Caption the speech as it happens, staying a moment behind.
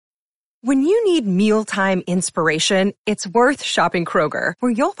When you need mealtime inspiration, it's worth shopping Kroger,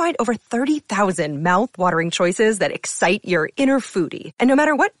 where you'll find over 30,000 mouth-watering choices that excite your inner foodie. And no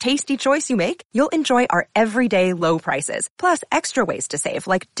matter what tasty choice you make, you'll enjoy our everyday low prices, plus extra ways to save,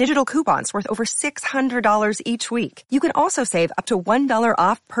 like digital coupons worth over $600 each week. You can also save up to $1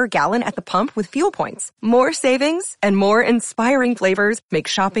 off per gallon at the pump with fuel points. More savings and more inspiring flavors make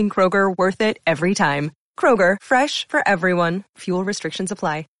shopping Kroger worth it every time. Kroger, fresh for everyone. Fuel restrictions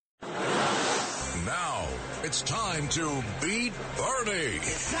apply. Now, it's time to beat Bernie.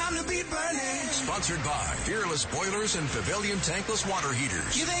 It's time to beat Bernie. Sponsored by Fearless Boilers and Pavilion Tankless Water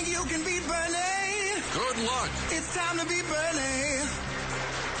Heaters. You think you can beat Bernie? Good luck. It's time to beat Bernie.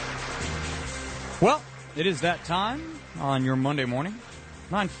 Well, it is that time on your Monday morning.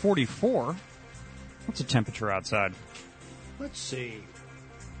 9:44. What's the temperature outside? Let's see.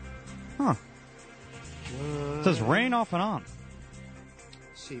 Huh. It says rain off and on.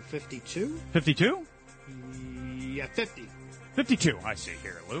 Let's see, 52? 52? Yeah, 50. 52, I see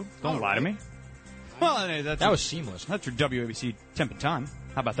here, Lou. Don't lie to me. Well, that was seamless. That's your WABC temp and time.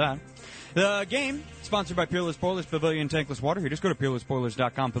 How about that? The game, sponsored by Peerless Boilers, Pavilion Tankless Water Heaters. Go to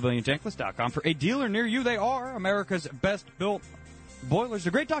peerlessboilers.com, paviliontankless.com. For a dealer near you, they are America's best-built boilers.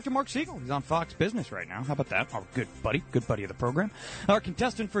 The great Dr. Mark Siegel. He's on Fox Business right now. How about that? Our good buddy of the program. Our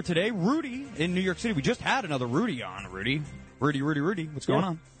contestant for today, Rudy in New York City. We just had another Rudy on. Rudy. What's going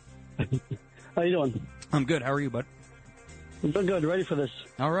on? How you doing? I'm good. How are you, bud? I'm doing good. Ready for this.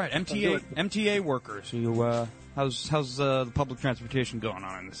 All right. MTA workers. You, how's the public transportation going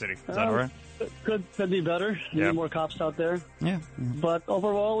on in the city? Is that all right? Could be better. Yeah. Need more cops out there. Yeah. But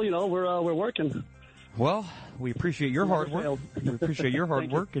overall, we're working. Well, we appreciate your hard work. We appreciate your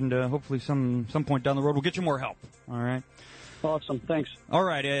hard work, and hopefully some point down the road we'll get you more help. All right. Awesome. Thanks. All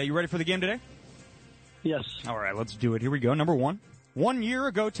right. You ready for the game today? Yes. All right. Let's do it. Here we go. Number one. 1 year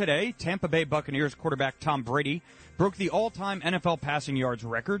ago today, Tampa Bay Buccaneers quarterback Tom Brady broke the all-time NFL passing yards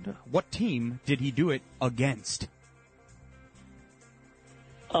record. What team did he do it against?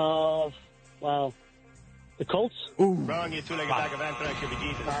 Wow. The Colts? Ooh. Wrong, you two-legged bag of anthrax, should be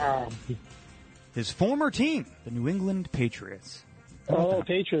Jesus. His former team, the New England Patriots. Oh,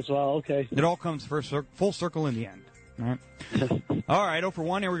 Patriots. Wow, okay. It all comes full circle in the end. All right. All right, 0 for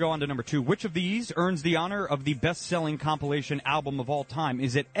 1. Here we go on to number 2. Which of these earns the honor of the best-selling compilation album of all time?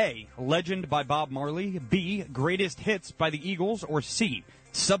 Is it A, Legend by Bob Marley, B, Greatest Hits by the Eagles, or C,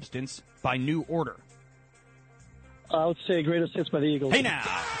 Substance by New Order? I would say Greatest Hits by the Eagles. Hey now!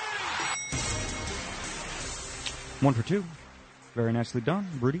 1 for 2. Very nicely done,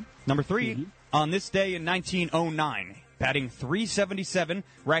 Rudy. Number 3. Mm-hmm. On this day in 1909, batting .377,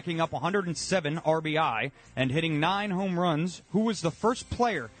 racking up 107 RBI, and hitting 9 home runs, who was the first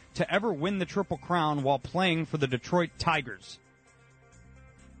player to ever win the Triple Crown while playing for the Detroit Tigers?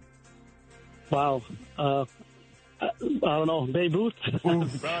 Wow. I don't know. Babe Ruth?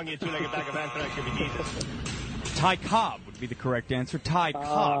 Wrong, you two-legged bag of anthrax, should be Jesus. Ty Cobb would be the correct answer. Ty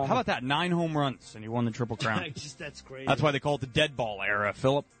Cobb. How about that? 9 home runs, and he won the Triple Crown. That's great. That's why they call it the dead ball era,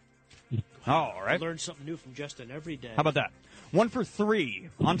 Philip. Oh, all right. I learn something new from Justin every day. How about that? 1 for 3.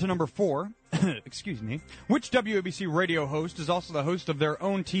 On to number 4. Excuse me. Which WABC radio host is also the host of their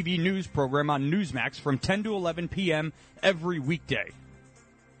own TV news program on Newsmax from 10 to 11 p.m. every weekday?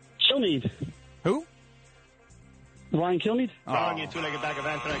 Kilmeade. Who? Ryan Kilmeade? Wrong, you two-legged bag of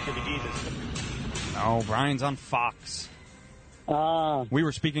anthrax, should be Jesus. No, Brian's on Fox. We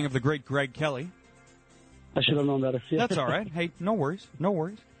were speaking of the great Greg Kelly. I should have known better. Yeah. That's all right. Hey, no worries. No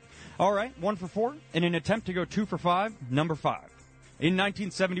worries. All right, 1 for 4. In an attempt to go 2 for 5, number 5. In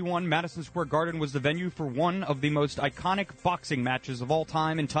 1971, Madison Square Garden was the venue for one of the most iconic boxing matches of all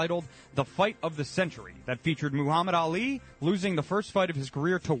time, entitled The Fight of the Century, that featured Muhammad Ali losing the first fight of his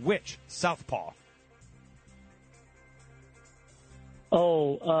career to which southpaw?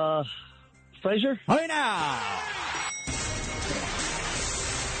 Frazier? Hey now!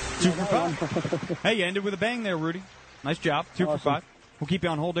 2 for 5. Hey, you ended with a bang there, Rudy. Nice job. 2 for 5. We'll keep you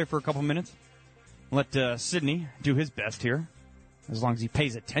on hold there for a couple minutes. Let Sidney do his best here, as long as he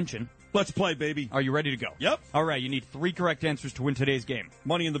pays attention. Let's play, baby. Are you ready to go? Yep. All right, you need 3 correct answers to win today's game.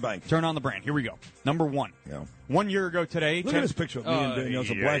 Money in the bank. Turn on the brand. Here we go. Number 1. Yeah. 1 year ago today. Look at this picture of me and Daniel's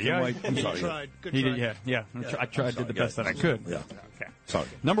a black and white. I'm sorry. Tried. Good He try. did, yeah. I tried, did the best that I could. Yeah. Okay. Sorry.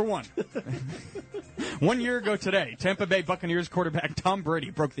 Number 1. 1 year ago today, Tampa Bay Buccaneers quarterback Tom Brady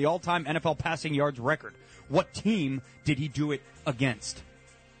broke the all-time NFL passing yards record. What team did he do it against?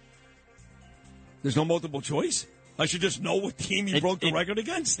 There's no multiple choice? I should just know what team he broke the record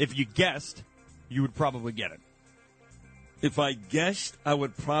against? If you guessed, you would probably get it. If I guessed, I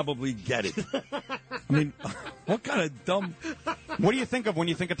would probably get it. I mean, what kind of dumb... What do you think of when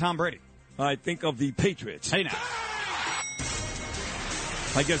you think of Tom Brady? I think of the Patriots. Hey, now.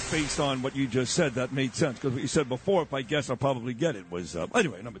 I guess based on what you just said, that made sense. Because what you said before, if I guess I'll probably get it, was...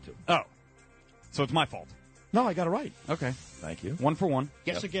 anyway, number 2. Oh. So it's my fault. No, I got it right. Okay. Thank you. 1 for 1.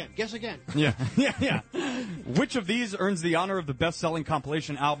 Guess again. Guess again. Yeah. Yeah. Which of these earns the honor of the best-selling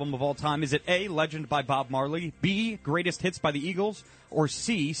compilation album of all time? Is it A, Legend by Bob Marley, B, Greatest Hits by the Eagles, or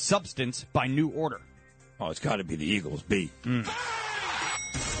C, Substance by New Order? Oh, it's got to be the Eagles, B.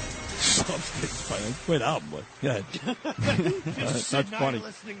 Substance by a great album, but yeah. That's funny.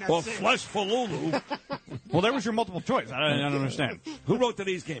 Or Flesh for Lulu. Well, there was your multiple choice. I don't understand. Who wrote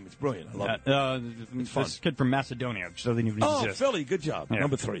today's game? It's brilliant. I love it. This kid from Macedonia, which doesn't even exist. Philly, good job. Yeah.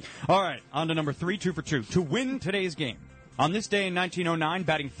 Number 3. All right, on to number 3, 2 for 2. To win today's game, on this day in 1909,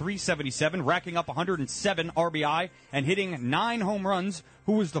 batting .377, racking up 107 RBI, and hitting 9 home runs,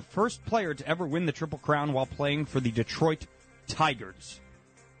 who was the first player to ever win the Triple Crown while playing for the Detroit Tigers?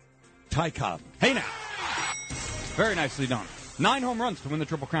 Ty Cobb. Hey, now. Very nicely done. 9 home runs to win the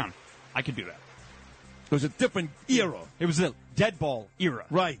Triple Crown. I could do that. It was a different era. It was the dead ball era.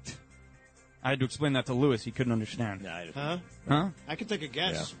 Right. I had to explain that to Lewis. He couldn't understand. Huh? I can take a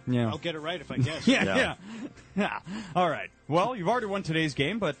guess. Yeah. I'll get it right if I guess. Yeah. All right. Well, you've already won today's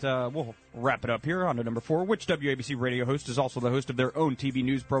game, but we'll wrap it up here on to number 4. Which WABC radio host is also the host of their own TV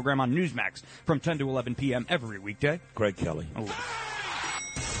news program on Newsmax from 10 to 11 p.m. every weekday? Greg Kelly. Oh.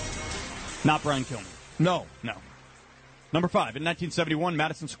 Not Brian Kilmeade. No. Number 5. In 1971,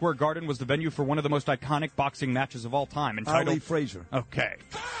 Madison Square Garden was the venue for one of the most iconic boxing matches of all time. Entitled Ali Frazier. Okay.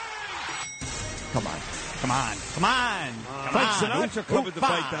 Come on. Frank Sinatra covered the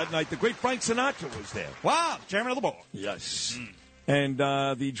fight that night. The great Frank Sinatra was there. Wow, chairman of the board. Yes. And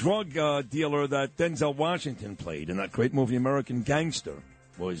the drug dealer that Denzel Washington played in that great movie American Gangster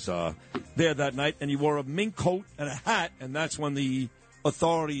was there that night, and he wore a mink coat and a hat, and that's when the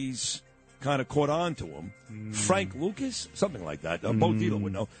authorities kind of caught on to him. Frank Lucas? Something like that. Bo Dealer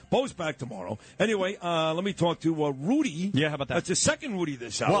would know. Bo's back tomorrow. Anyway, let me talk to Rudy. Yeah, how about that? That's the second Rudy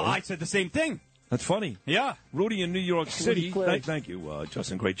this hour. Well, I said the same thing. That's funny. Yeah. Rudy in New York City. Thank you,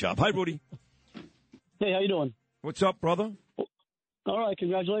 Justin. Great job. Hi, Rudy. Hey, how you doing? What's up, brother? All right,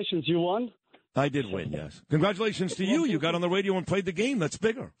 congratulations. You won? I did win, yes. Congratulations to you. You got on the radio and played the game. That's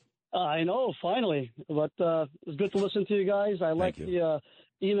bigger. I know, finally. But it's good to listen to you guys. I liked the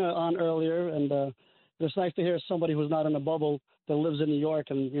Ina on earlier, and it's nice to hear somebody who's not in a bubble that lives in New York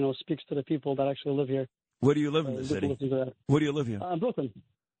and, speaks to the people that actually live here. Where do you live in the city? Where do you live here? Brooklyn.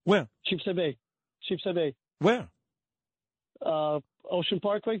 Where? Sheepshead Bay. Where? Ocean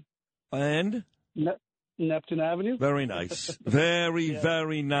Parkway. And? Neptune Avenue. Very nice.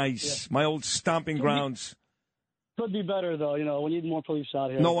 Very nice. Yeah. My old stomping grounds. Could be better, though. We need more police out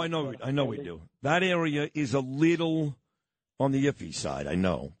here. No, I know we do. That area is a little on the iffy side, I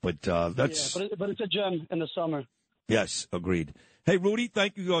know. But that's... Yeah, but it's a gem in the summer. Yes, agreed. Hey, Rudy,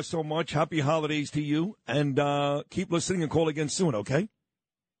 thank you so much. Happy holidays to you. And keep listening and call again soon, okay?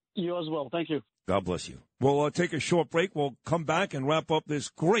 You as well. Thank you. God bless you. We'll take a short break. We'll come back and wrap up this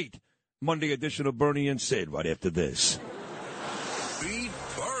great Monday edition of Bernie and Sid right after this. Beat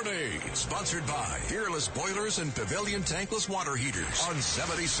Bernie. Sponsored by Fearless Boilers and Pavilion Tankless Water Heaters on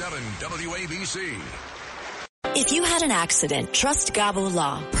 77 WABC. If you had an accident, trust Gabo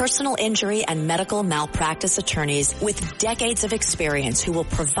Law, personal injury and medical malpractice attorneys with decades of experience who will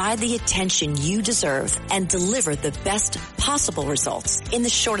provide the attention you deserve and deliver the best possible results in the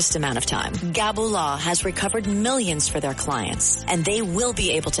shortest amount of time. Gabo Law has recovered millions for their clients, and they will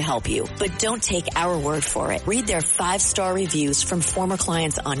be able to help you. But don't take our word for it. Read their 5-star reviews from former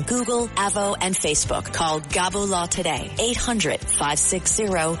clients on Google, Avo, and Facebook. Call Gabo Law today,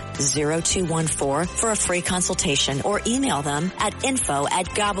 800-560-0214 for a free consultation, or email them at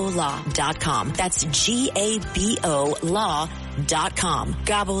info@gabolaw.com. That's GABO law.com.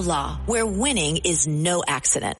 Gabo Law, where winning is no accident.